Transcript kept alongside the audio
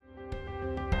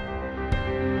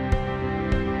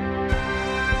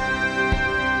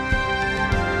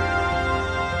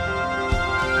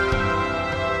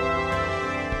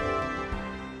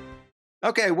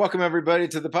Okay, welcome everybody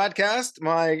to the podcast.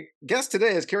 My guest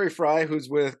today is Carrie Fry, who's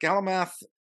with Galamath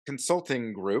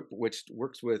Consulting Group, which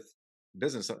works with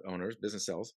business owners, business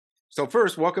sales. So,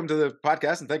 first, welcome to the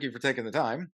podcast and thank you for taking the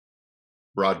time.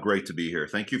 Rod, great to be here.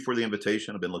 Thank you for the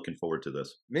invitation. I've been looking forward to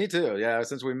this. Me too. Yeah,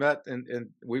 since we met and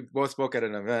we both spoke at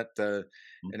an event, Mm.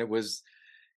 and it was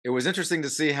interesting to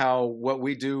see how what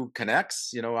we do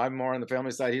connects. I'm more on the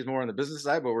family side, he's more on the business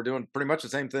side, but we're doing pretty much the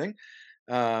same thing.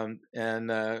 And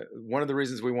one of the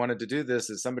reasons we wanted to do this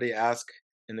is somebody asked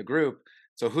in the group,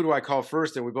 so who do I call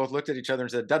first? And we both looked at each other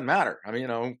and said, doesn't matter. I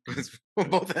mean, 'cause we'll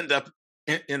both end up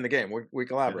in the game. We Yeah,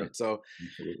 collaborate. So,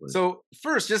 absolutely. so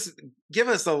first, just give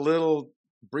us a little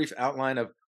brief outline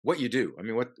of what you do. I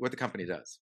mean, what the company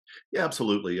does. Yeah,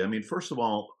 absolutely. I mean, first of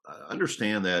all,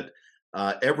 understand that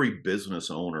every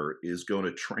business owner is going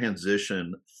to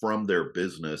transition from their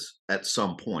business at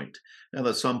some point. Now,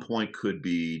 that some point could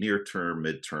be near term,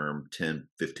 midterm, 10,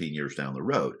 15 years down the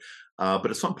road.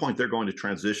 But at some point, they're going to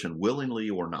transition willingly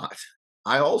or not.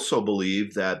 I also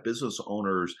believe that business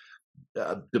owners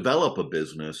develop a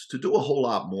business to do a whole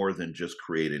lot more than just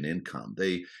create an income.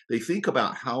 They think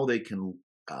about how they can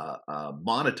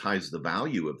monetize the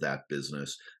value of that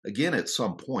business again at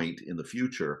some point in the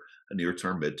future, a near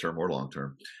term, midterm, or long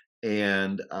term.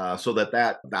 And so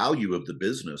that value of the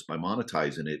business by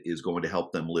monetizing it is going to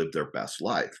help them live their best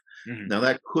life. Hmm. Now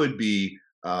that could be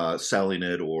selling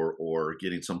it or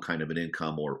getting some kind of an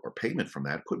income or payment from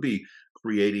that. Could be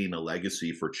creating a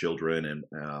legacy for children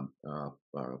and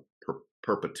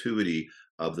perpetuity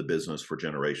of the business for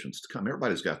generations to come.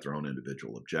 Everybody's got their own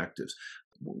individual objectives.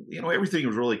 Everything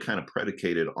is really kind of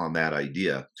predicated on that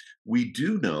idea. We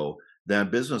do know that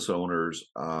business owners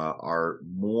are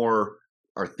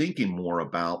thinking more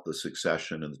about the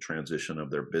succession and the transition of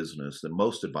their business than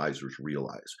most advisors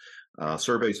realize.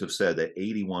 Surveys have said that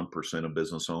 81% of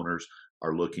business owners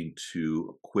are looking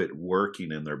to quit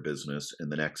working in their business in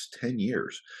the next 10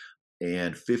 years,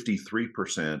 and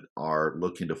 53% are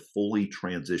looking to fully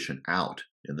transition out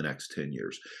in the next 10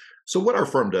 years. So, what our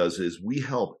firm does is we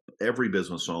help every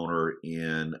business owner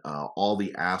in all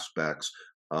the aspects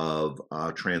of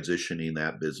transitioning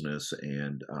that business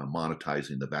and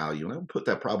monetizing the value. And I would put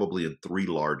that probably in three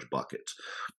large buckets.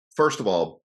 First of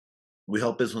all, we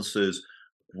help businesses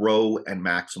grow and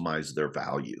maximize their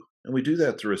value. And we do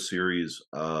that through a series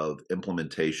of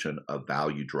implementation of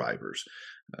value drivers.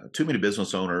 Too many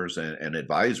business owners and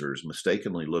advisors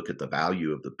mistakenly look at the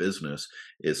value of the business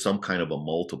as some kind of a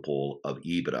multiple of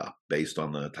EBITDA based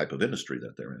on the type of industry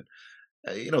that they're in.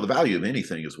 The value of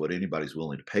anything is what anybody's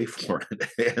willing to pay for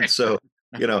it. And so,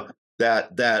 you know,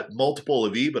 that multiple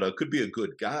of EBITDA could be a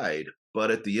good guide, but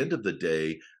at the end of the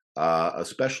day,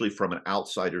 especially from an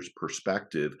outsider's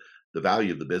perspective, the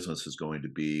value of the business is going to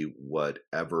be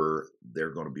whatever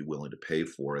they're going to be willing to pay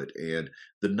for it. And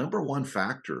the number one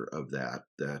factor of that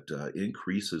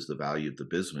increases the value of the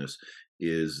business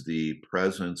is the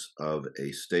presence of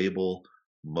a stable,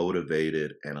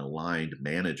 motivated, and aligned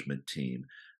management team,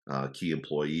 key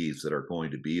employees that are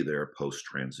going to be there post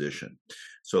transition.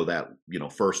 So that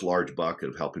first large bucket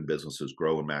of helping businesses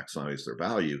grow and maximize their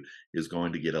value is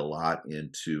going to get a lot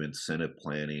into incentive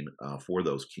planning for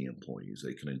those key employees.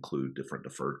 They can include different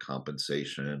deferred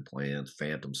compensation plans,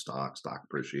 phantom stock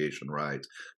appreciation rights,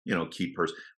 key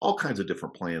person, all kinds of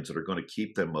different plans that are going to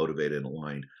keep them motivated and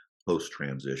aligned post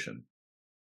transition.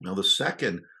 Now, the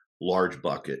second large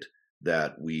bucket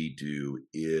that we do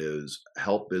is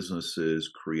help businesses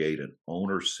create an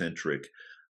owner centric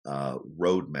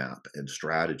roadmap and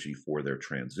strategy for their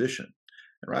transition.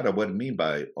 And right, what I mean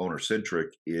by owner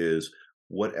centric is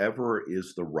whatever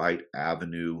is the right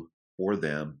avenue for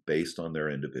them based on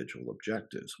their individual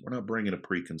objectives. We're not bringing a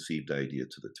preconceived idea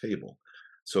to the table.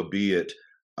 So, be it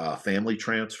family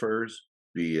transfers,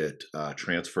 be it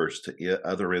transfers to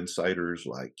other insiders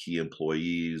like key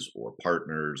employees or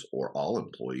partners or all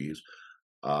employees,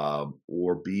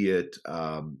 or be it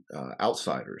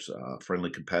outsiders,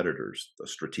 friendly competitors,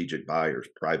 strategic buyers,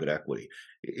 private equity.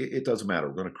 It doesn't matter.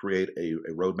 We're going to create a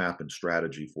roadmap and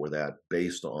strategy for that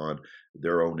based on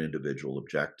their own individual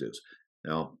objectives.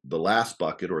 Now, the last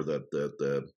bucket, or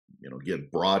the again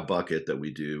broad bucket that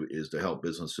we do, is to help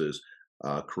businesses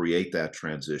create that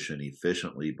transition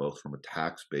efficiently, both from a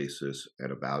tax basis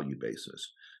and a value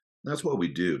basis. That's what we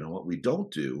do. Now, what we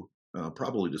don't do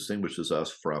probably distinguishes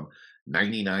us from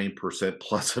 99%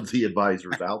 plus of the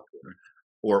advisors out there,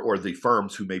 or the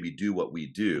firms who maybe do what we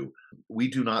do. We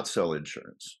do not sell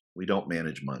insurance. We don't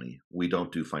manage money. We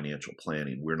don't do financial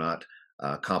planning. We're not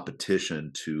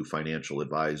competition to financial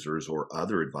advisors or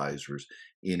other advisors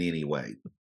in any way.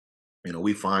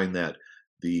 We find that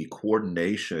the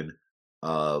coordination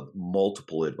of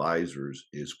multiple advisors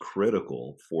is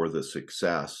critical for the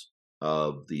success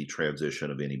of the transition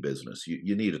of any business.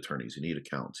 You need attorneys, you need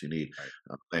accountants, you need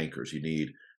Right. bankers, you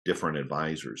need different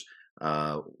advisors.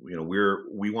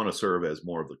 We want to serve as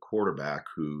more of the quarterback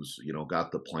who's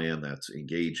got the plan that's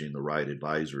engaging the right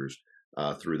advisors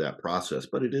through that process.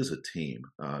 But it is a team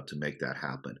to make that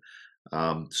happen.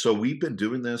 So we've been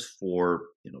doing this for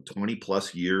 20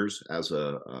 plus years as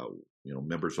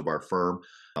members of our firm.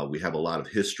 We have a lot of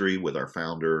history with our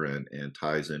founder and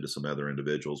ties into some other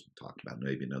individuals we'll talk about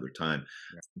maybe another time.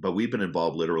 Yeah. But we've been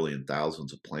involved literally in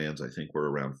thousands of plans. I think we're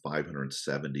around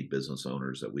 570 business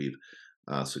owners that we've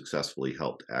successfully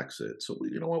helped exit. So we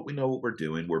know what we're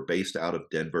doing. We're based out of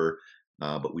Denver,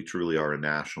 but we truly are a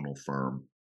national firm.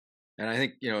 And I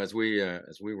think, as we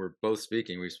were both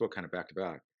speaking, we spoke kind of back to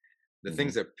back. The Mhm.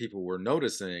 things that people were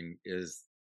noticing is,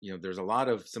 there's a lot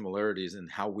of similarities in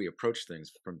how we approach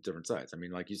things from different sides. I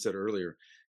mean, like you said earlier,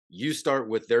 you start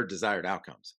with their desired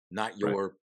outcomes, not Right.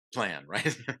 your plan,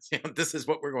 right? This is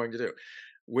what we're going to do,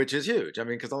 which is huge. I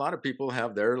mean, because a lot of people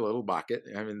have their little bucket.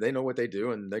 I mean, they know what they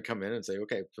do, and they come in and say,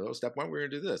 "Okay, so step one, we're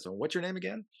going to do this." And what's your name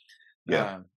again?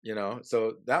 Yeah.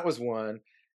 So that was one.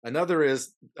 Another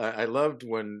is I loved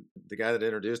when the guy that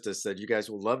introduced us said, "You guys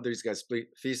will love these guys split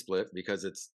fee split because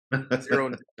it's 0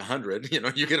 and 100.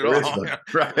 You get it There is all. none.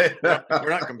 Right. We're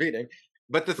not competing."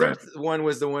 But the third Right. one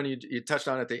was the one you touched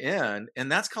on at the end,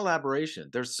 and that's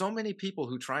collaboration. There's so many people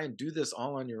who try and do this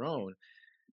all on your own,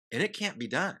 and it can't be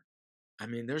done. I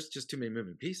mean, there's just too many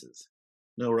moving pieces.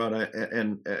 No, Rod,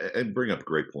 and bring up a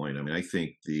great point. I mean, I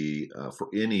think the for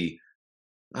any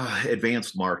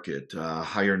advanced market,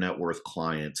 higher net worth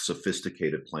clients,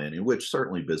 sophisticated planning, which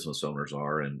certainly business owners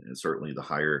are, and certainly the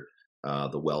higher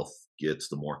the wealth gets,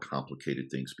 the more complicated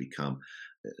things become.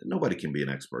 Nobody can be an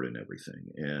expert in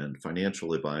everything, and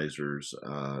financial advisors,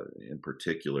 in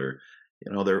particular,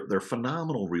 they're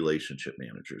phenomenal relationship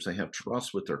managers. They have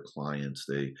trust with their clients.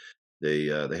 They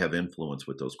have influence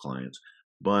with those clients.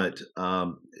 But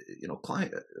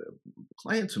clients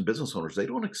and business owners, they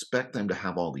don't expect them to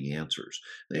have all the answers.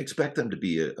 They expect them to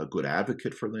be a good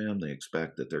advocate for them. They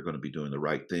expect that they're going to be doing the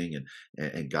right thing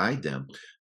and guide them.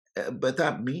 But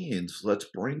that means let's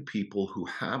bring people who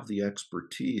have the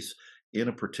expertise in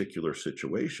a particular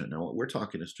situation. Now, what we're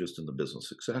talking is just in the business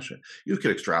succession. You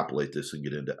could extrapolate this and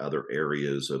get into other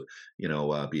areas of,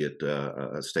 be it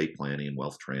estate planning,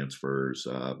 wealth transfers,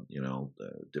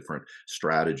 different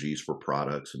strategies for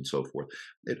products and so forth.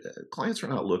 Clients are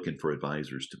not looking for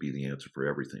advisors to be the answer for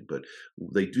everything, but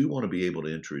they do want to be able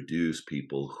to introduce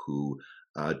people who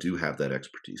do have that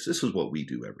expertise. This is what we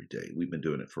do every day. We've been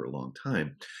doing it for a long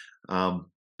time.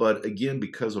 But again,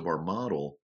 because of our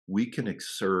model, we can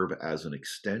serve as an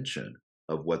extension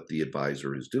of what the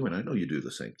advisor is doing. I know you do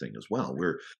the same thing as well.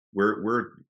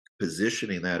 We're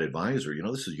positioning that advisor.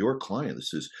 This is your client.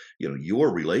 This is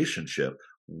your relationship.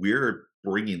 We're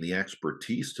bringing the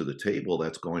expertise to the table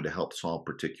that's going to help solve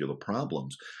particular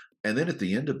problems. And then at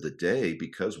the end of the day,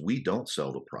 because we don't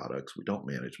sell the products, we don't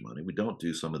manage money, we don't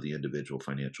do some of the individual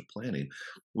financial planning,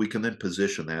 we can then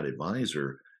position that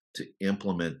advisor to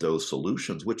implement those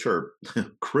solutions, which are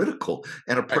critical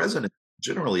and are Right. present in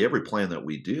generally every plan that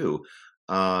we do,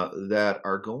 that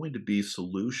are going to be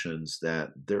solutions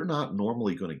that they're not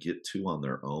normally going to get to on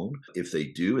their own. If they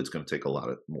do, it's going to take a lot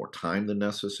of more time than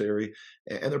necessary.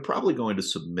 And they're probably going to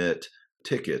submit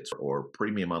tickets or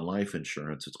premium on life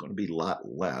insurance. It's going to be a lot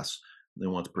less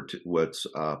than what's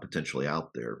potentially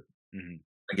out there. Mhm.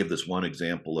 I give this one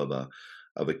example of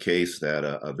a case that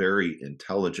a very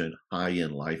intelligent,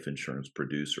 high-end life insurance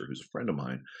producer, who's a friend of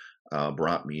mine,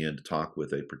 brought me in to talk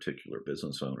with a particular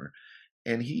business owner,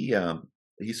 and he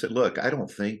said, "Look, I don't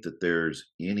think that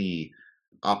there's any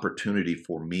opportunity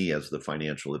for me as the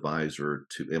financial advisor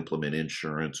to implement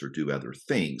insurance or do other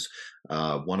things.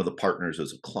 One of the partners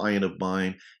is a client of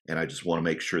mine, and I just want to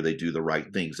make sure they do the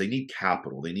right things. They need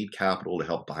capital. They need capital to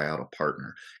help buy out a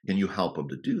partner. Can you help them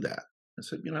to do that?" I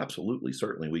said, absolutely,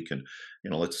 certainly we can,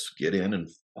 let's get in and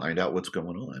find out what's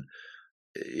going on.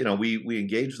 We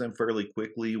engaged them fairly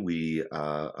quickly. We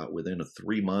within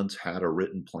 3 months had a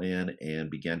written plan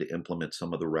and began to implement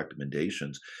some of the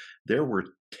recommendations. There were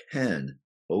 10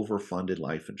 overfunded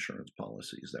life insurance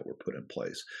policies that were put in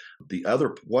place. The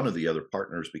other one of the other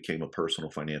partners became a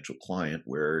personal financial client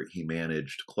where he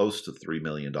managed close to $3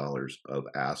 million of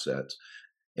assets,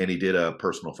 and he did a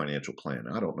personal financial plan.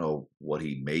 I don't know what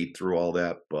he made through all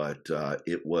that, but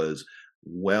it was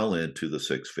well into the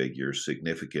six figures,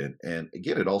 significant. And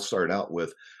again, it all started out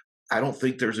with I don't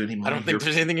think there's any I money don't here. think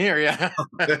there's anything here. Yeah.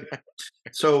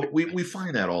 So we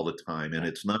find that all the time, and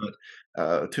it's not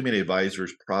too many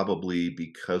advisors probably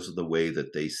because of the way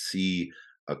that they see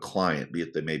a client, be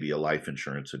it they may be a life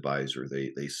insurance advisor,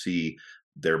 they see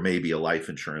there may be a life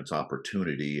insurance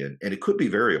opportunity, and it could be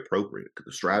very appropriate.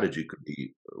 The strategy could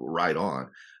be right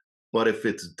on, but if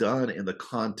it's done in the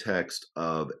context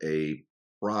of a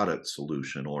product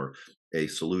solution or a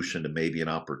solution to maybe an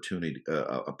opportunity,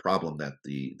 a problem that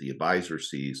the advisor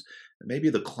sees, maybe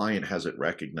the client hasn't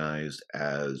recognized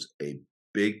as a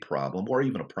big problem or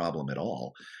even a problem at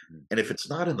all. Mhm. And if it's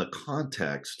not in the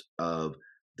context of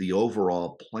the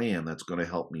overall plan that's going to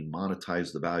help me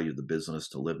monetize the value of the business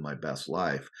to live my best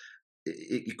life,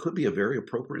 it could be a very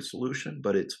appropriate solution,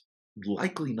 but it's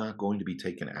likely not going to be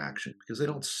taken action because they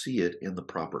don't see it in the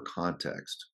proper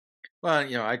context. Well,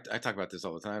 I talk about this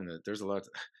all the time that there's a lot,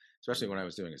 especially when I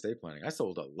was doing estate planning. I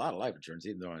sold a lot of life insurance,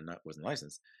 even though wasn't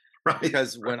licensed. Right.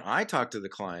 Because when I talk to the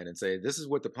client and say, this is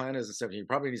what the plan is and stuff, you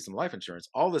probably need some life insurance,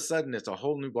 all of a sudden it's a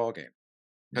whole new ballgame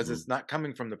because Mhm. it's not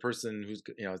coming from the person who's,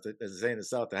 as they say in the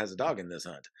South, that has a dog in this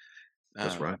hunt.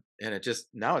 That's right. And it just,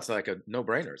 now it's like a no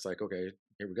brainer. It's like, okay,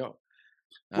 here we go.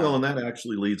 Well, and Um, that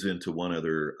actually leads into one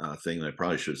other thing that I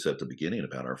probably should have said at the beginning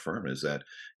about our firm is that,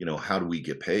 how do we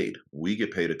get paid? We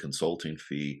get paid a consulting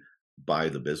fee by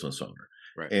the business owner.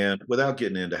 right. And without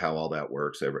getting into how all that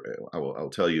works, I'll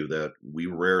tell you that we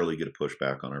rarely get a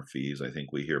pushback on our fees. I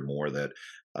think we hear more that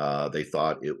they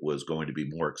thought it was going to be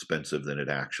more expensive than it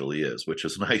actually is, which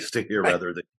is nice to hear Right.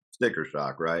 rather than sticker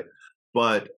shock, right?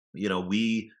 But,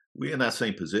 we in that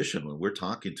same position when we're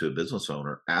talking to a business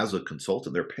owner as a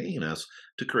consultant, they're paying us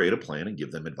to create a plan and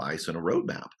give them advice and a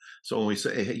roadmap. So when we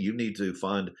say, hey, you need to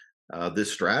fund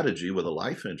this strategy with a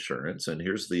life insurance, and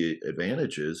here's the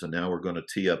advantages, and now we're going to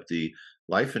tee up the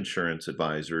life insurance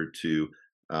advisor to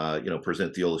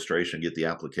present the illustration, get the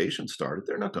application started.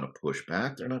 They're not going to push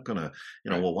back. They're not going to,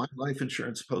 Right. well, why life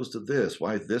insurance opposed to this?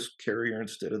 Why this carrier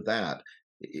instead of that?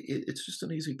 It's just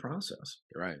an easy process.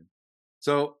 You're right.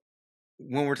 So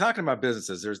when we're talking about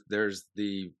businesses, there's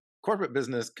the corporate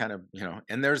business kind of,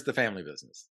 and there's the family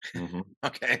business. Hmm.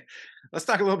 Okay. Let's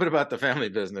talk a little bit about the family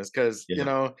business because,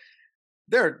 Yeah.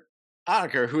 they're I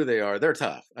don't care who they are, they're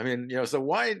tough. I mean, so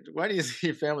why do you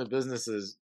see family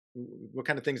businesses? What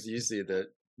kind of things do you see that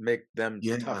make them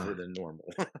tougher Yeah. than normal?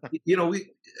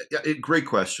 We great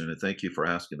question, and thank you for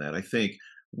asking that. I think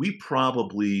we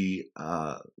probably,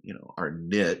 our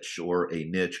niche or a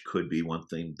niche could be one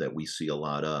thing that we see a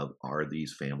lot of are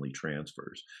these family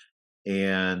transfers.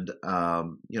 And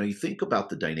you think about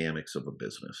the dynamics of a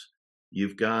business.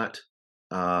 You've got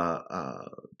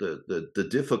the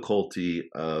difficulty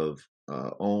of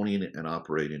owning and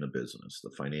operating a business,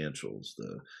 the financials,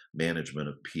 the management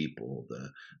of people,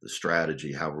 the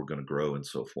strategy, how we're going to grow, and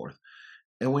so forth.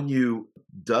 And when you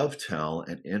dovetail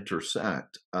and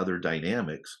intersect other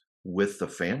dynamics with the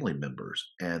family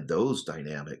members and those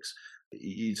dynamics,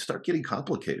 you start getting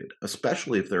complicated,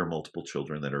 especially if there are multiple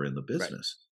children that are in the Right.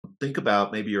 business. Think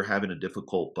about maybe you're having a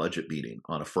difficult budget meeting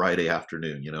on a Friday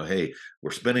afternoon. Hey, we're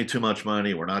spending too much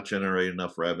money. We're not generating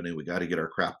enough revenue. We got to get our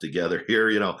crap together here,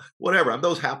 whatever. And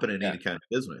those happen in Yeah. any kind of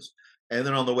business. And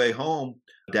then on the way home,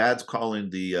 dad's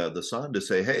calling the son to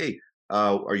say, "Hey,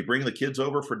 are you bringing the kids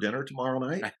over for dinner tomorrow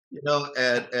night?"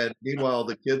 Right. And meanwhile,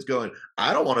 the kid's going,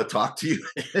 "I don't want to talk to you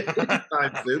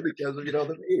anytime soon because of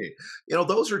the meeting."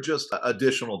 Those are just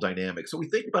additional dynamics. So we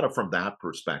think about it from that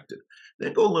perspective.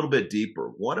 Then go a little bit deeper.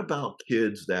 What about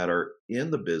kids that are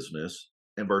in the business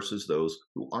and versus those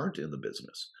who aren't in the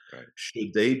business? Right.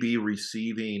 Should they be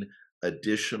receiving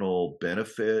additional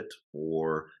benefit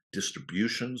or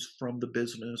distributions from the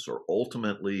business, or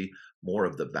ultimately more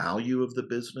of the value of the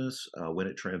business when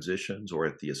it transitions or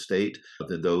at the estate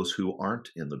than those who aren't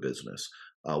in the business?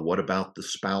 What about the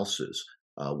spouses?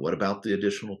 What about the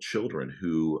additional children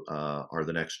who are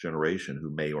the next generation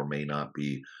who may or may not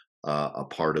be a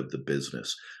part of the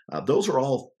business? Those are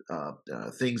all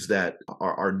things that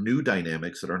are new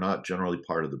dynamics that are not generally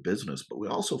part of the business. But we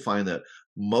also find that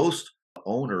most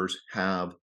owners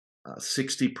have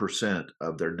 60%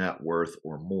 of their net worth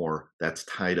or more that's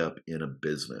tied up in a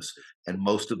business. And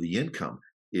most of the income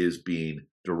is being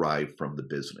derived from the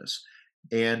business.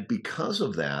 And because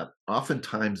of that,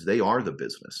 oftentimes they are the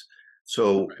business.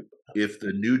 So Right. if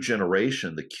the new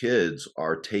generation, the kids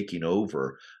are taking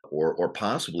over or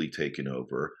possibly taking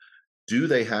over, do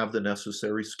they have the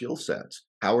necessary skill sets?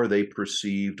 How are they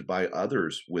perceived by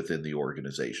others within the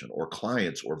organization, or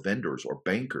clients, or vendors, or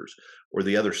bankers, or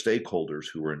the other stakeholders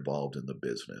who are involved in the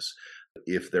business?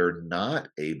 If they're not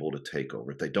able to take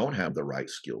over, if they don't have the right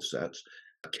skill sets,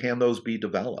 can those be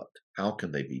developed? How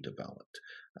can they be developed?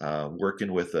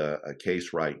 Working with a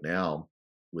case right now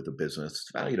with a business.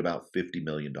 It's valued about $50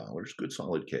 million. Good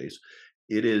solid case.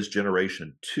 It is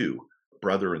generation two,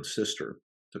 brother and sister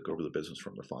took over the business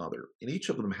from the father, and each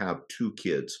of them have two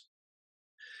kids.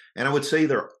 And I would say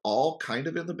they're all kind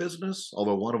of in the business,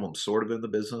 although one of them sort of in the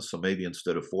business. So maybe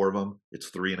instead of four of them, it's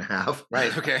three and a half.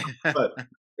 Right. Okay. But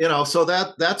so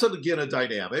that's again a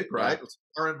dynamic, Yeah. right?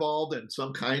 Are involved in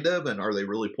some kind of, and are they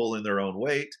really pulling their own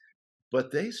weight?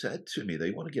 But they said to me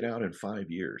they want to get out in 5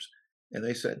 years, and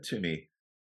they said to me,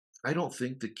 I don't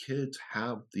think the kids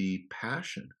have the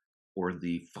passion or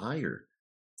the fire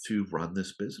to run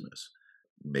this business.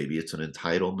 Maybe it's an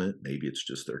entitlement. Maybe it's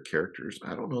just their characters.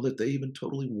 I don't know that they even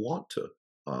totally want to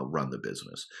run the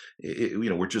business.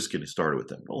 We're just getting started with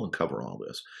them. We'll uncover all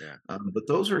this. Yeah. But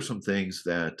those are some things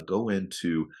that go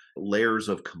into layers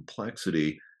of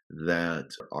complexity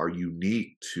that are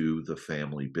unique to the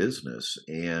family business.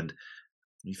 And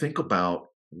you think about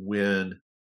when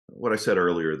what I said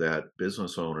earlier that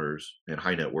business owners and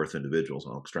high net worth individuals,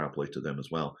 I'll extrapolate to them as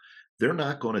well, they're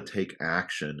not going to take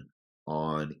action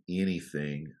on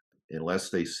anything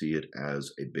unless they see it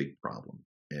as a big problem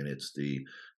and it's the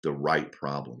right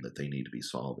problem that they need to be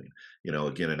solving.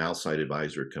 Again, an outside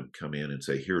advisor can come in and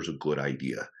say, here's a good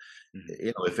idea.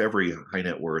 Mhm. If every high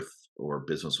net worth or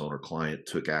business owner client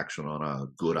took action on a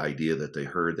good idea that they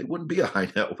heard, they wouldn't be a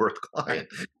high net worth Right. client.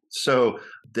 So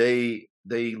they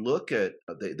look at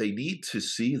they need to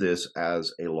see this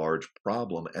as a large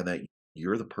problem and that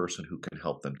you're the person who can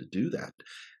help them to do that.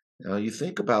 Now, you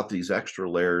think about these extra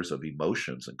layers of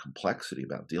emotions and complexity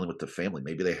about dealing with the family.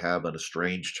 Maybe they have an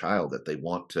estranged child that they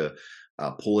want to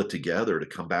pull it together to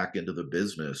come back into the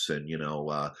business and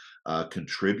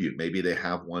contribute. Maybe they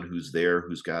have one who's there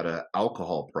who's got an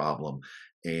alcohol problem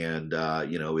and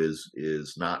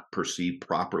is not perceived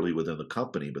properly within the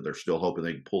company, but they're still hoping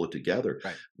they can pull it together.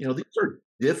 Right. These are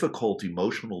difficult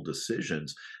emotional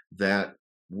decisions that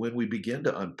when we begin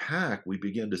to unpack, we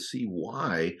begin to see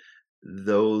why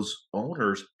those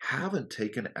owners haven't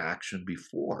taken action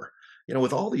before.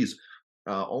 With all these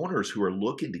owners who are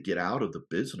looking to get out of the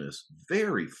business,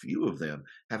 very few of them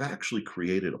have actually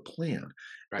created a plan.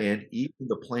 Right. And even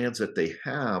the plans that they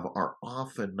have are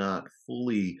often not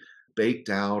fully baked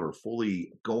out or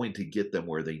fully going to get them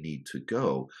where they need to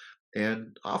go.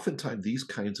 And oftentimes, these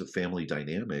kinds of family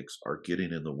dynamics are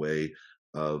getting in the way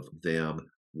of them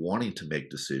wanting to make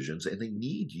decisions, and they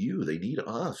need you, they need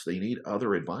us, they need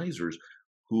other advisors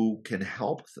who can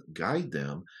help guide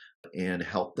them and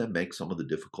help them make some of the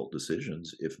difficult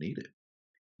decisions if needed.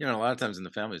 A lot of times in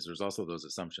the families, there's also those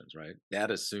assumptions, right? Dad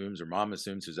assumes or mom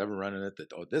assumes, who's ever running it,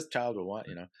 that, oh, this child will want.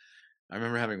 I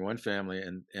remember having one family,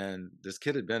 and this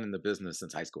kid had been in the business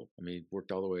since high school. I mean,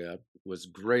 worked all the way up, was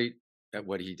great at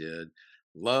what he did,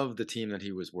 loved the team that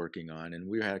he was working on. And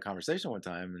we had a conversation one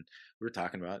time, and we were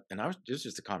talking about, and it was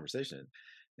just a conversation.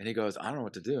 And he goes, I don't know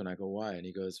what to do. And I go, why? And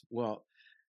he goes, well,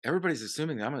 everybody's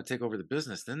assuming that I'm going to take over the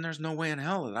business. Then there's no way in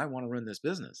hell that I want to run this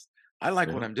business. I like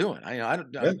Yeah, what I'm doing. I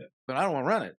don't, yeah, but I don't want to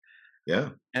run it. yeah.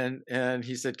 And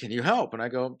he said, "Can you help?" And I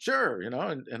go, "Sure,"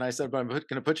 And I said, "But I'm going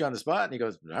to put you on the spot." And he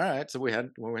goes, "All right." So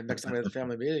next time we had the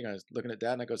family meeting, I was looking at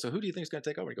Dad, and I go, "So who do you think is going to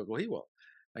take over?" He goes, "Well, he will."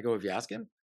 I go, "Have you asked him?"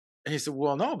 And he said,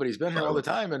 "Well, no, but he's been here all the Right.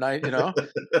 time." And I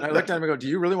looked at him and go, "Do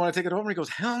you really want to take it over?" And he goes,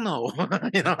 "Hell no."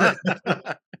 you know.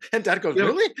 And Dad goes, Yeah.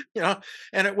 "Really?"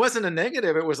 And it wasn't a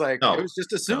negative. It was like it No, was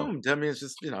just no. assumed. I mean, it's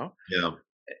just. Yeah.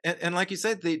 And like you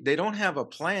said, they don't have a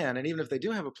plan. And even if they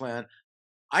do have a plan,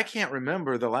 I can't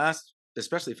remember the last,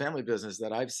 especially family business,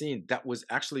 that I've seen that was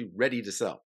actually ready to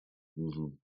sell.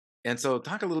 Mhm. And so,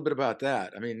 talk a little bit about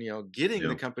that. I mean, getting the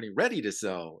Yeah. company ready to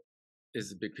sell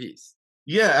is a big piece.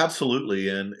 Yeah, absolutely.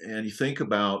 And you think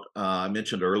about I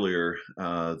mentioned earlier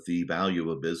the value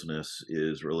of a business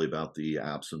is really about the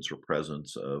absence or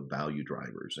presence of value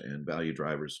drivers and value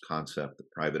drivers concept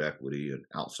that private equity and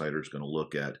outsiders going to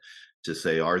look at to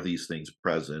say are these things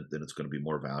present, then it's going to be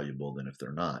more valuable than if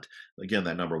they're not. Again,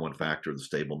 that number one factor, the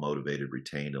stable, motivated,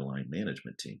 retained, aligned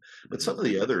management team. But Hmm. some of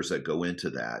the others that go into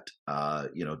that,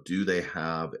 do they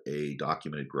have a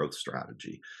documented growth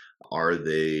strategy? Are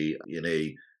they in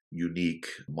a unique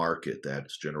market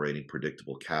that's generating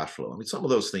predictable cash flow? I mean, some of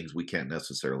those things we can't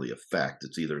necessarily affect.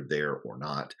 It's either there or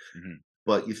not. Hmm.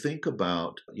 But you think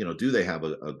about, do they have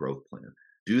a growth plan?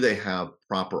 Do they have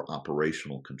proper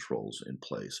operational controls in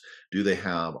place? Do they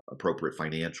have appropriate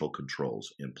financial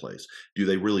controls in place? Do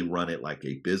they really run it like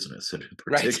a business? And in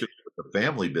Right. particular, with the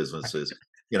family businesses,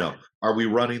 are we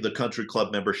running the country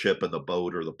club membership and the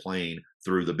boat or the plane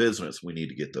through the business? We need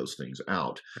to get those things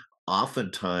out.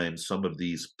 Oftentimes, some of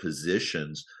these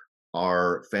positions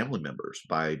are family members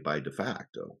by de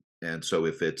facto. And so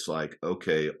if it's like,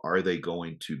 okay, are they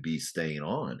going to be staying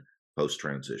on post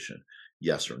transition?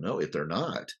 Yes or no. If they're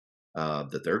not,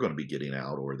 that they're going to be getting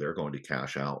out or they're going to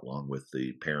cash out along with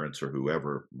the parents or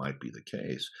whoever might be the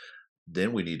case,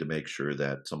 then we need to make sure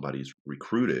that somebody's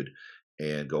recruited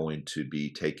and going to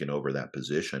be taking over that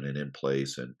position and in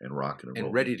place and rocking and and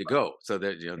rolling ready to go. So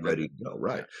that and that ready to go. yeah,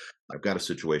 Right. I've got a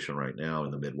situation right now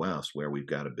in the Midwest where we've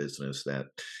got a business that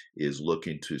is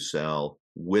looking to sell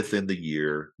within the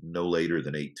year, no later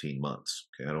than 18 months.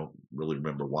 Okay. I don't really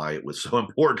remember why it was so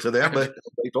important to them, but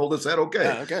they told us that, okay,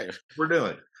 yeah, okay, we're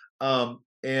doing.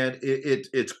 And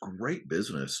it's great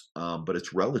business, but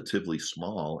it's relatively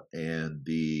small. And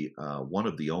the one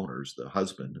of the owners, the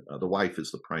husband, the wife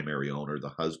is the primary owner. The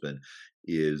husband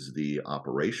is the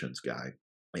operations guy,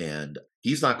 and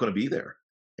he's not going to be there.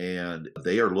 And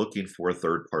they are looking for a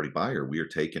third party buyer. We are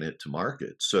taking it to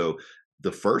market. So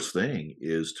the first thing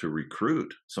is to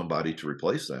recruit somebody to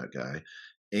replace that guy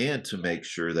and to make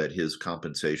sure that his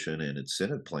compensation and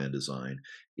incentive plan design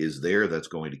is there that's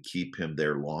going to keep him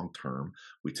there long term.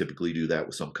 We typically do that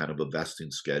with some kind of a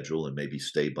vesting schedule and maybe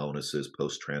stay bonuses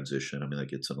post transition. I mean, that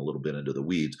gets in a little bit into the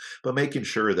weeds, but making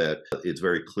sure that it's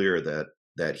very clear that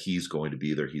he's going to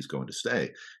be there, he's going to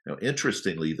stay. Now,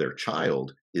 interestingly, their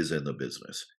child is in the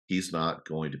business. He's not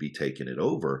going to be taking it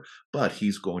over, but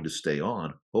he's going to stay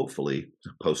on, hopefully,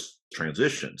 post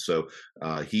transition. So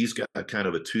he's got kind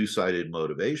of a two-sided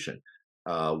motivation.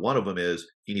 One of them is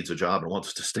he needs a job and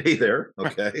wants to stay there.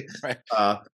 right, Okay. right,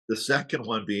 Uh, the second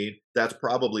one being that's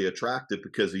probably attractive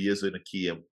because he is in a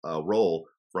key role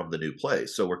from the new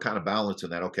place. So we're kind of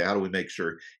balancing that. Okay, how do we make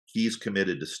sure he's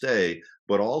committed to stay,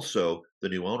 but also the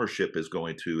new ownership is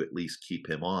going to at least keep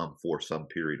him on for some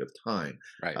period of time?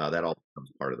 right. That all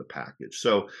becomes part of the package.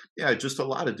 So yeah, just a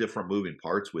lot of different moving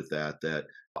parts with that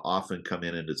often come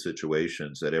into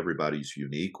situations that everybody's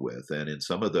unique with. And in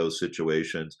some of those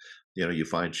situations, you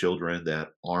find children that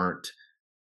aren't,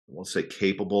 I won't say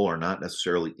capable or not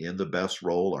necessarily in the best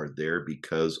role, are there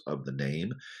because of the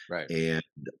name Right. and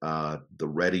the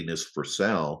readiness for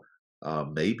sale.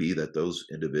 May be that those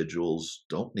individuals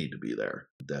don't need to be there,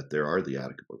 that there are the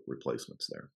adequate replacements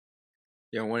there.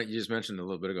 When you just mentioned a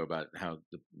little bit ago about how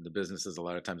the businesses a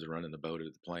lot of times are running the boat or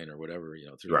the plane or whatever,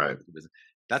 through Right. the business.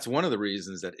 That's one of the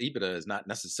reasons that EBITDA is not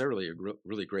necessarily a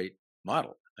really great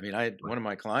model. I mean, I had Right. one of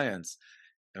my clients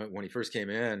when he first came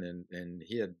in, and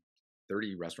he had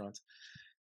 30 restaurants,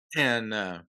 and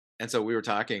so we were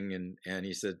talking, and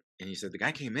he said the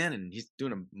guy came in and he's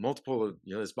doing a multiple of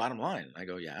this bottom line. And I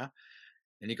go, yeah,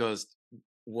 and he goes,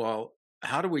 well,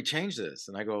 how do we change this?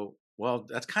 And I go, well,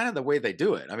 that's kind of the way they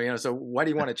do it. I mean, so why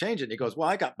do you want to change it? And he goes, well,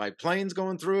 I got my planes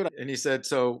going through it. And he said,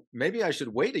 so maybe I should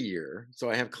wait a year so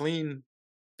I have clean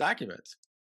documents.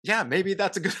 Yeah, maybe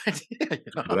that's a good idea.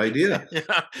 Good idea. You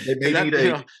know, They and may that, need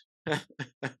a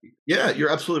Yeah, you're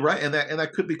absolutely right, and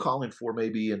that could be calling for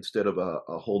maybe instead of a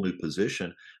whole new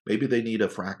position, maybe they need a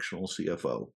fractional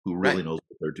CFO who right. really knows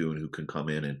what they're doing, who can come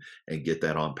in and get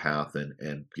that on path and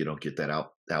get that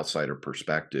outsider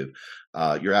perspective.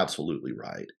 You're absolutely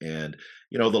right, and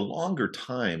the longer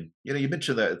time, you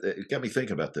mentioned that it got me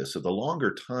thinking about this. So the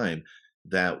longer time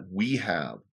that we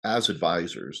have as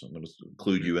advisors, I'm going to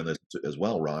include Mhm. you in this as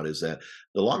well, Rod, is that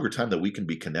the longer time that we can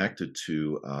be connected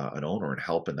to an owner and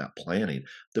help in that planning,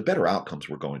 the better outcomes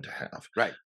we're going to have.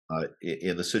 Right.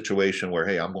 In the situation where,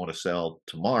 hey, I'm going to sell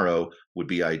tomorrow would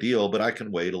be ideal, but I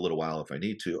can wait a little while if I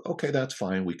need to. Okay, that's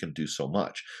fine. We can do so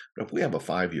much. But if we have a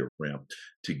 5-year ramp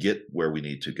to get where we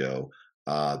need to go,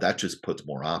 that just puts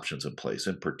more options in place,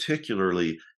 and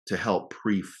particularly to help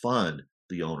pre-fund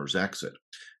the owner's exit.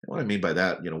 And what I mean by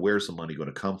that, where's the money going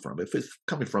to come from? If it's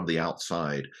coming from the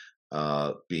outside,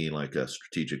 being like a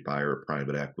strategic buyer or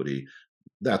private equity,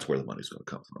 that's where the money's going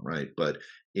to come from, right? But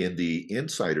in the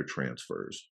insider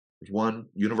transfers, there's one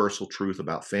universal truth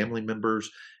about family members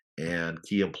and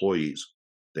key employees: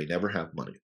 they never have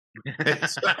money.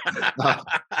 So, uh,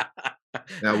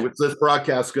 now, with this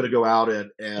broadcast going to go out and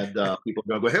people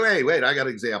are going to go, hey, wait, I got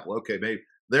an example. Okay, maybe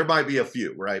there might be a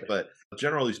few, right? But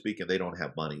generally speaking, they don't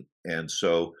have money, and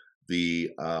so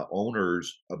the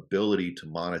owner's ability to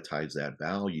monetize that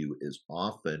value is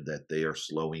often that they are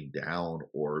slowing down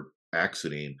or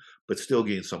exiting, but still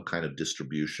getting some kind of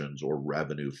distributions or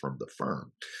revenue from the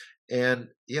firm. And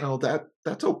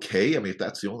that's okay. I mean, if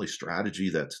that's the only strategy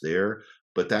that's there,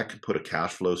 but that can put a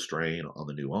cash flow strain on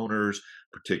the new owners,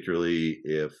 particularly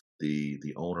if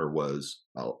the owner was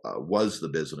the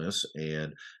business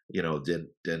and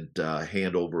didn't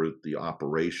hand over the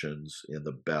operations in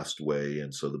the best way,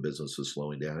 and so the business is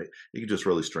slowing down. It can just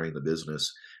really strain the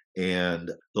business.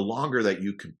 And the longer that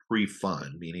you can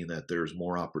pre-fund, meaning that there's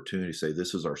more opportunity, say,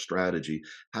 this is our strategy.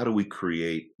 How do we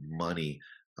create money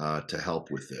to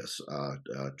help with this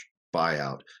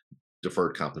buyout?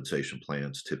 Deferred compensation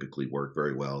plans typically work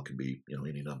very well. It can be,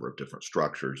 any number of different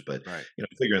structures, but Right.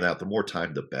 figuring out the more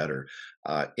time, the better.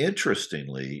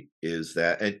 Interestingly, is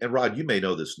that, and Rod, you may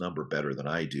know this number better than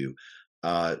I do.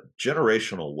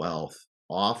 Generational wealth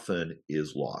often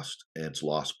is lost, and it's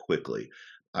lost quickly.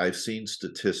 I've seen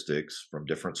statistics from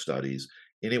different studies,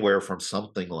 anywhere from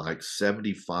something like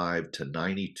 75 to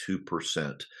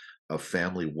 92% of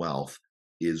family wealth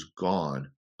is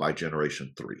gone by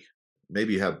generation three.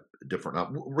 Maybe you have different,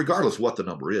 regardless what the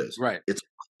number is, Right. it's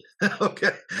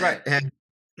okay. Right.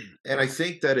 And I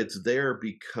think that it's there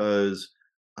because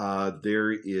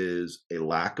there is a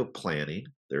lack of planning,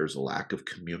 there's a lack of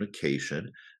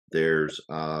communication, there's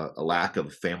a lack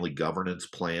of family governance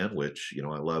plan, which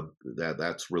I love that.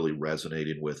 That's really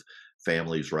resonating with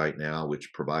families right now,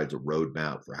 which provides a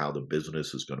roadmap for how the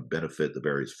business is going to benefit the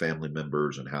various family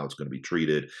members and how it's going to be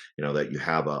treated. That you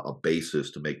have a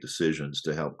basis to make decisions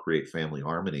to help create family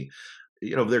harmony.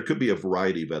 There could be a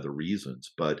variety of other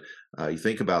reasons, but you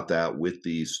think about that with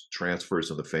these transfers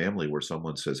in the family where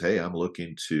someone says, "Hey, I'm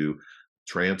looking to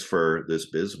transfer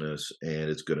this business, and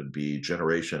it's going to be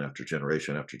generation after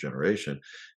generation after generation,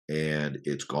 and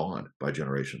it's gone by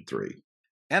generation three."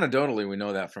 Anecdotally, we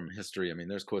know that from history. I mean,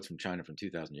 there's quotes from China from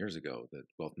 2,000 years ago that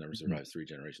wealth never Mhm. survives three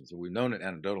generations. So we've known it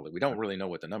anecdotally. We don't really know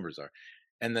what the numbers are.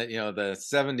 And that, the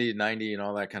 70, 90, and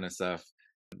all that kind of stuff,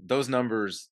 those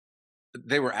numbers,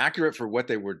 they were accurate for what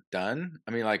they were done.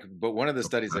 I mean, like, but one of the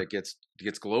studies that gets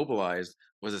globalized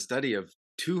was a study of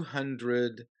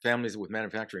 200 families with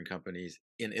manufacturing companies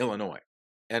in Illinois.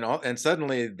 And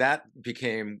suddenly that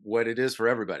became what it is for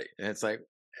everybody. And it's like,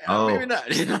 maybe Oh, not,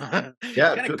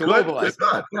 yeah, kind of good globalized.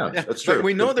 thought. Yeah, Yeah, that's but true.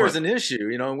 we Good know point. there's an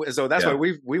issue, so that's why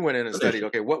Yeah, we went in and good studied, issue.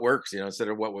 okay, what works, instead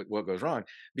of what goes wrong.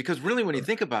 Because really, when you Sure.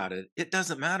 think about it, it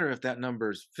doesn't matter if that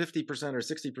number's 50% or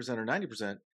 60% or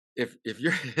 90%. If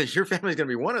your if your family's going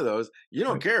to be one of those, you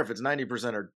don't Right. care if it's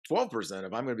 90% or 12%.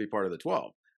 If I'm going to be part of the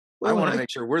 12, I Well, and want to I make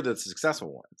sure we're the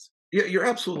successful ones. Yeah, you're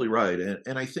absolutely right,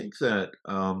 and I think that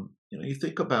you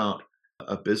think about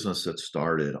a business that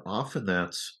started. Often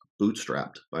that's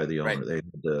bootstrapped by the Right. owner. They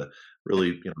had to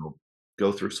really,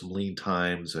 go through some lean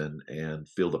times and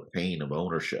feel the pain of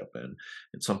ownership, and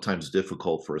it's sometimes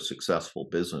difficult for a successful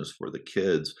business for the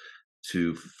kids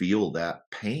to feel that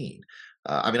pain.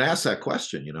 I mean, I asked that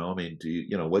question. I mean,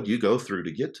 what do you go through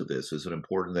to get to this? Is it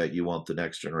important that you want the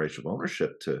next generation of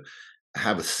ownership to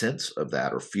have a sense of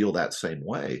that or feel that same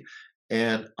way?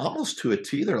 And almost to a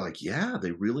T, they're like, yeah,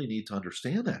 they really need to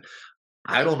understand that.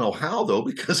 I don't know how though,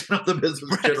 because the business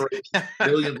Right. generates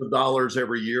millions of dollars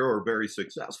every year or very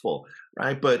successful,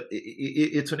 right? But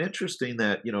it's an interesting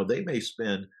that they may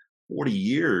spend 40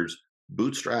 years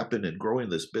bootstrapping and growing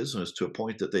this business to a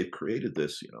point that they've created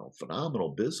this phenomenal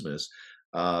business.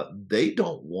 They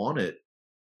don't want it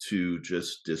to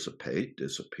just dissipate,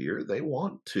 disappear. They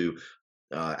want to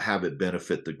have it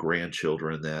benefit the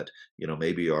grandchildren that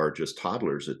maybe are just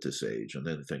toddlers at this age, and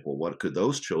then think, well, what could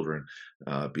those children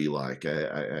be like?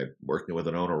 I'm working with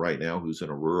an owner right now who's in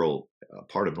a rural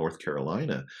part of North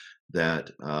Carolina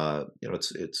that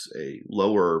it's a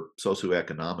lower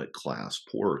socioeconomic class,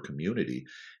 poorer community.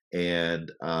 And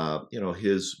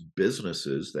his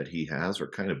businesses that he has are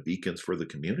kind of beacons for the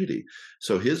community.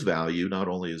 So his value not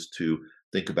only is to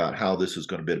think about how this is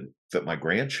going to benefit my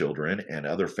grandchildren and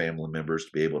other family members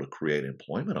to be able to create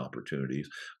employment opportunities,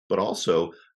 but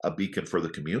also a beacon for the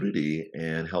community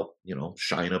and help,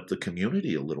 shine up the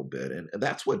community a little bit. And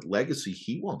that's what legacy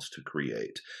he wants to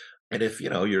create. And if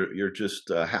you're just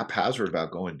haphazard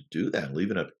about going to do that,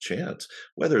 leaving up a chance,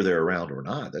 whether they're around or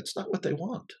not, that's not what they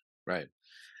want. Right.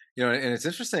 And it's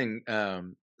interesting.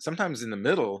 Sometimes in the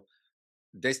middle,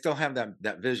 they still have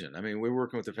that vision. I mean, we were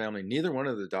working with the family. Neither one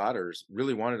of the daughters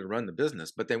really wanted to run the business,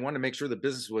 but they wanted to make sure the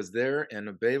business was there and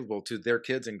available to their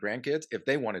kids and grandkids if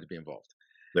they wanted to be involved.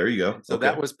 There you go. And so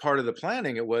that Okay. was part of the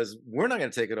planning. It was, we're not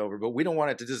going to take it over, but we don't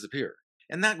want it to disappear.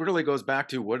 And that really goes back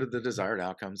to what are the desired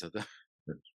outcomes of the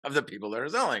of the people that are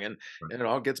selling, and it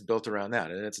all gets built around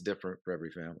that, and it's different for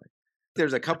every family.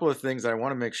 There's a couple of things I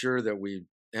want to make sure that we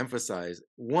emphasize.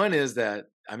 One is that,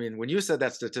 I mean, when you said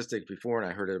that statistic before, and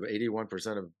I heard it,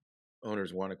 81% of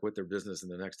owners want to quit their business in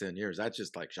the next 10 years, that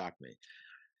just like shocked me.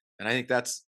 And I think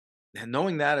that's, and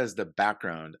knowing that as the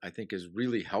background, I think is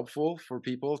really helpful for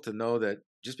people to know that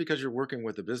just because you're working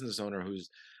with a business owner who's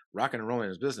rocking and rolling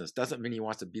his business doesn't mean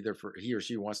he or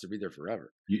she wants to be there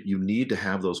forever. You need to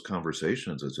have those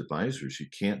conversations as advisors. You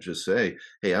can't just say,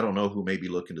 "Hey, I don't know who may be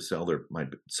looking to sell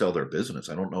their business.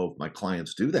 I don't know if my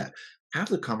clients do that." Have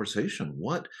the conversation.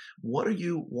 What are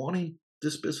you wanting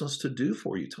this business to do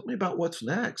for you? Tell me about what's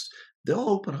next. They'll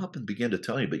open up and begin to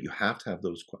tell you, but you have to have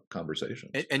those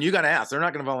conversations. And you got to ask. They're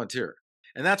not going to volunteer,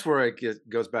 and that's where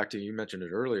goes back to, you mentioned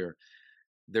it earlier.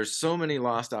 There's so many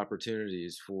lost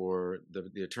opportunities for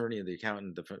the attorney and the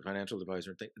accountant, the financial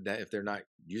advisor, that if they're not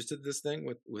used to this thing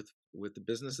with the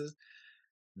businesses,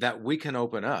 that we can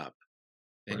open up,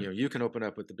 and Right. you can open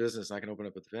up with the business, and I can open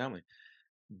up with the family,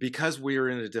 because we are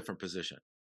in a different position.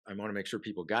 I want to make sure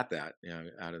people got that,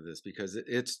 out of this, because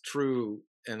it's true.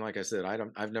 And like I said,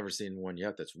 I've never seen one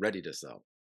yet that's ready to sell.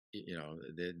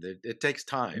 It takes They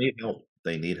time. need help.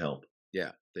 They need help.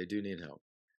 Yeah, they do need help.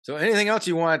 So anything else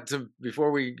you want to,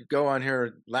 before we go on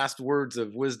here, last words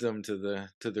of wisdom to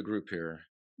the group here?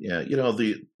 Yeah,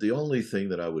 the only thing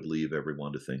that I would leave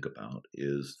everyone to think about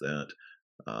is that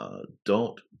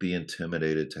don't be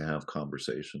intimidated to have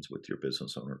conversations with your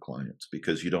business owner clients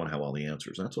because you don't have all the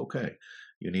answers. That's okay.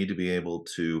 You need to be able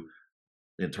to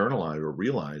internalize or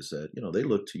realize that they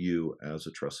look to you as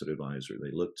a trusted advisor.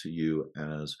 They look to you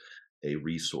as a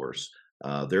resource.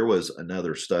 There was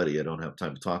another study, I don't have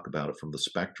time to talk about it, from the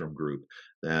Spectrum Group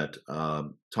that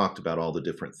talked about all the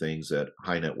different things that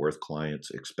high net worth clients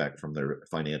expect from their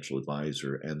financial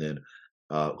advisor, and then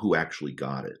who actually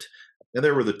got it. And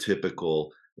there were the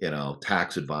typical,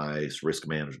 tax advice, risk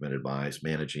management advice,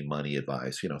 managing money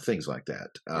advice, things like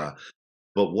that. Right.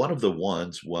 But one of the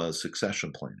ones was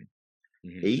succession planning.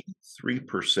 Hmm.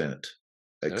 83%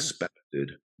 Oh,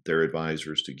 expected their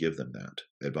advisors to give them that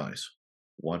advice.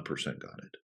 1% got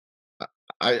it.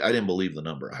 I didn't believe the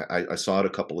number. I saw it a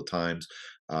couple of times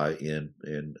in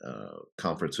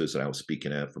conferences that I was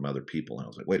speaking at from other people, and I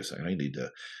was like, "Wait a second, I need to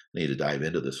dive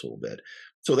into this a little bit."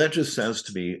 So that just says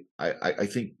to me, I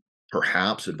think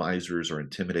perhaps advisors are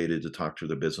intimidated to talk to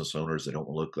their business owners. They don't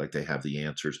look like they have the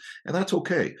answers, and that's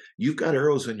okay. You've got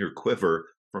arrows in your quiver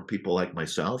from people like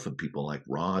myself and people like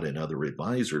Rod and other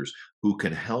advisors who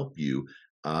can help you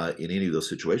in any of those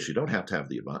situations. You don't have to have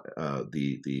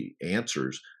the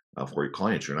answers for your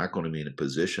clients. You're not going to be in a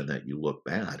position that you look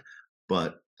bad,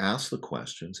 but ask the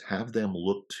questions, have them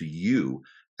look to you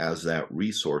as that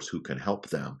resource who can help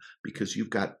them because you've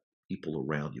got people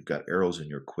around, you've got arrows in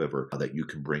your quiver that you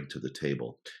can bring to the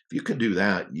table. If you can do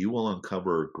that, you will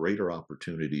uncover greater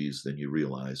opportunities than you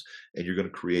realize, and you're going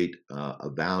to create a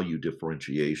value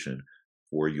differentiation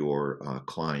for your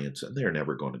clients, and they're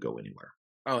never going to go anywhere.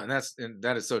 oh, and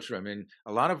that is so true. I mean,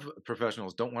 a lot of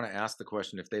professionals don't want to ask the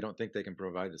question if they don't think they can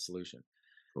provide the solution.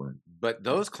 Correct. But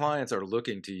those clients are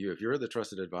looking to you. If you're the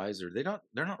trusted advisor, they're not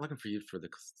looking for you for the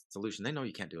solution. They know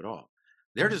you can't do it all.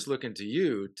 They're Right. just looking to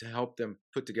you to help them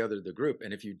put together the group.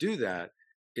 And if you do that,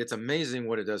 it's amazing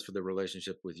what it does for the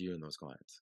relationship with you and those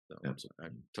clients. So I Absolutely.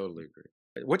 totally agree.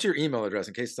 What's your email address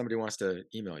in case somebody wants to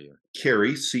email you?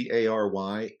 Cary,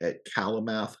 Cary, at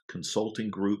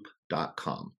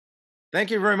calamathconsultinggroup.com. Thank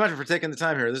you very much for taking the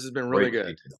time here. This has been really Great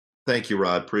good. detail. Thank you,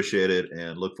 Rod. Appreciate it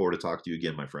and look forward to talking to you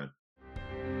again, my friend.